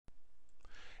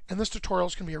and this tutorial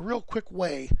is going to be a real quick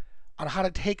way on how to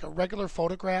take a regular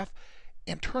photograph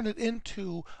and turn it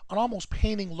into an almost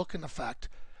painting looking effect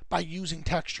by using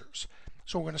textures.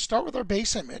 So we're going to start with our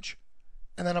base image,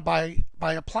 and then by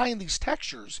applying these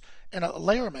textures and a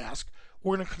layer mask,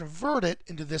 we're going to convert it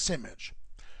into this image.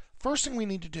 First thing we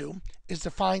need to do is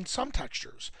define some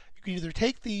textures. You can either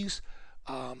take these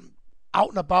out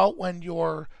and about when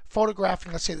you're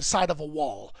photographing, let's say, the side of a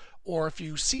wall, or if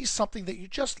you see something that you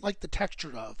just like the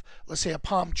texture of, let's say a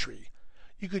palm tree,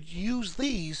 you could use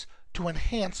these to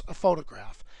enhance a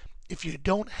photograph. If you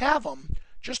don't have them,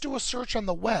 just do a search on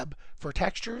the web for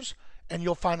textures and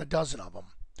you'll find a dozen of them.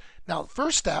 Now, the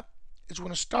first step is we're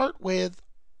going to start with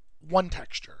one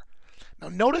texture. Now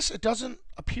notice it doesn't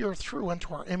appear through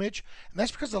into our image, and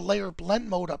that's because the layer blend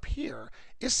mode up here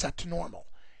is set to normal.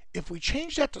 If we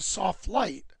change that to soft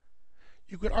light,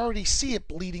 you could already see it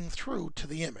bleeding through to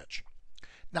the image.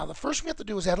 Now the first thing we have to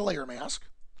do is add a layer mask.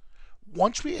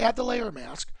 Once we add the layer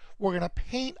mask, we're going to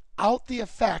paint out the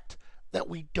effect that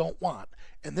we don't want.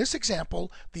 In this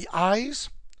example, the eyes,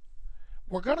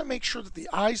 we're going to make sure that the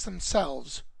eyes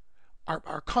themselves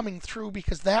are coming through,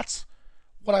 because that's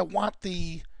what I want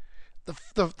the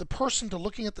person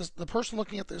looking at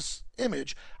this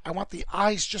image, I want the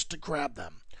eyes just to grab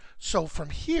them. So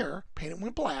from here, paint it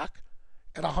with black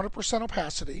at 100%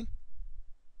 opacity.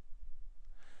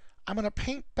 I'm going to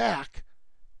paint back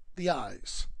the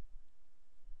eyes.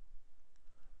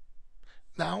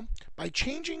 Now, by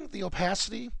changing the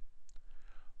opacity,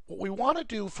 what we want to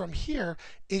do from here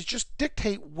is just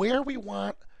dictate where we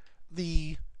want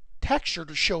the texture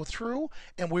to show through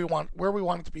and where we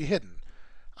want it to be hidden.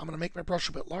 I'm going to make my brush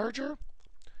a bit larger,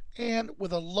 and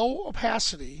with a low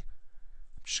opacity,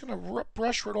 I'm just going to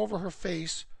brush right over her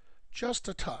face just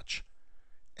a touch.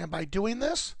 And by doing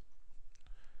this,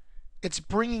 it's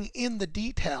bringing in the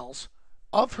details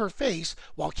of her face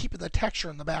while keeping the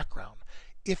texture in the background.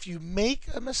 If you make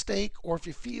a mistake, or if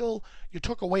you feel you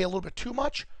took away a little bit too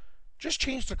much, just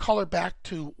change the color back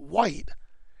to white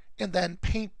and then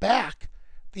paint back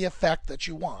the effect that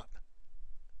you want.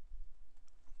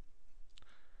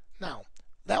 Now,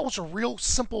 that was a real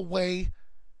simple way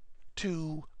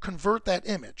to convert that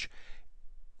image.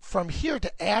 From here,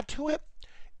 to add to it,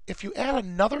 if you add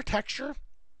another texture,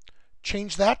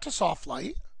 change that to soft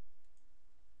light,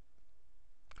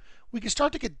 we can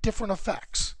start to get different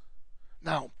effects.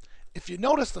 Now, if you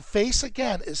notice, the face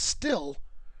again is still,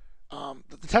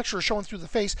 the texture is showing through the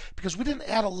face because we didn't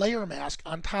add a layer mask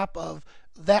on top of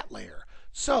that layer.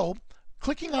 So,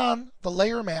 clicking on the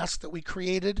layer mask that we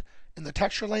created in the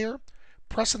texture layer,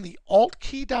 pressing the Alt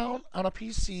key down on a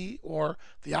PC or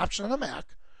the Option on a Mac,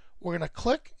 we're going to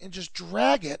click and just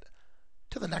drag it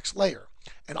to the next layer.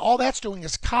 And all that's doing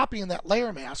is copying that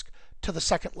layer mask to the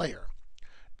second layer.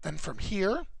 Then from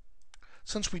here,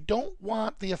 since we don't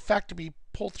want the effect to be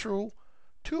pulled through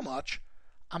too much,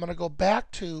 I'm going to go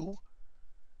back to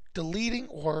deleting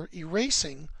or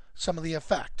erasing some of the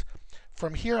effect.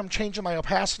 From here, I'm changing my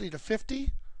opacity to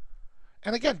 50.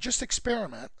 And again, just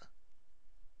experiment.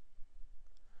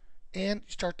 And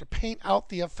start to paint out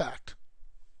the effect.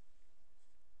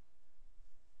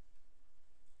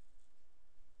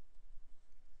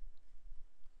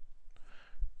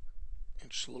 And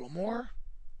just a little more.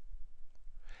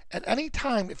 At any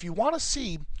time, if you want to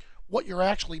see what you're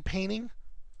actually painting,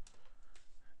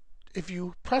 if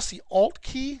you press the Alt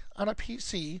key on a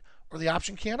PC or the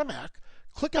Option key on a Mac,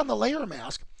 click on the layer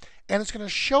mask, and it's going to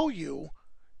show you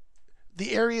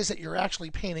the areas that you're actually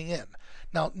painting in.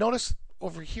 Now, notice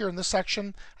over here in this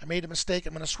section, I made a mistake.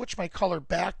 I'm going to switch my color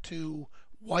back to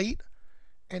white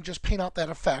and just paint out that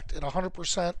effect at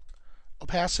 100%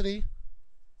 opacity.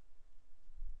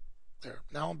 There,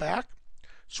 now I'm back.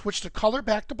 Switch the color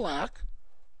back to black,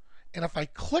 and if I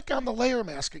click on the layer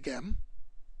mask again,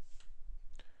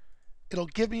 it'll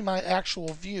give me my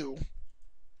actual view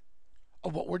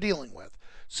of what we're dealing with.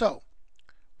 So,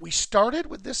 we started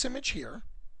with this image here.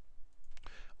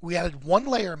 We added one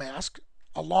layer mask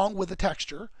along with the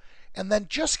texture, and then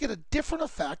just to get a different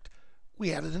effect,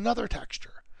 we added another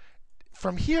texture.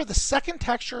 From here, the second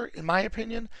texture, in my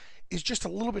opinion, is just a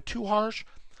little bit too harsh.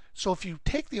 So if you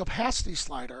take the opacity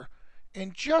slider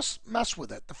and just mess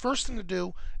with it, the first thing to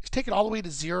do is take it all the way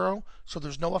to 0 so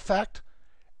there's no effect,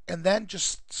 and then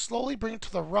just slowly bring it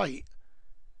to the right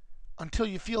until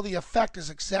you feel the effect is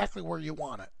exactly where you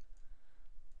want it.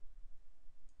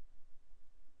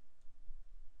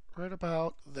 Right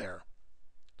about there.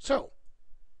 So,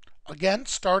 again,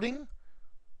 starting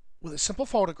with a simple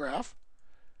photograph,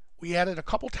 we added a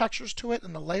couple textures to it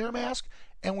in the layer mask,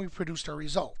 and we produced our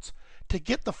results. To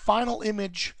get the final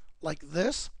image like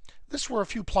this is where a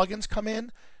few plugins come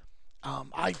in.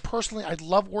 I personally, I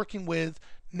love working with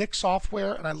Nick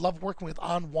software and I love working with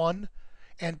On One.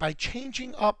 And by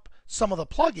changing up some of the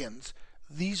plugins,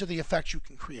 these are the effects you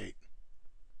can create.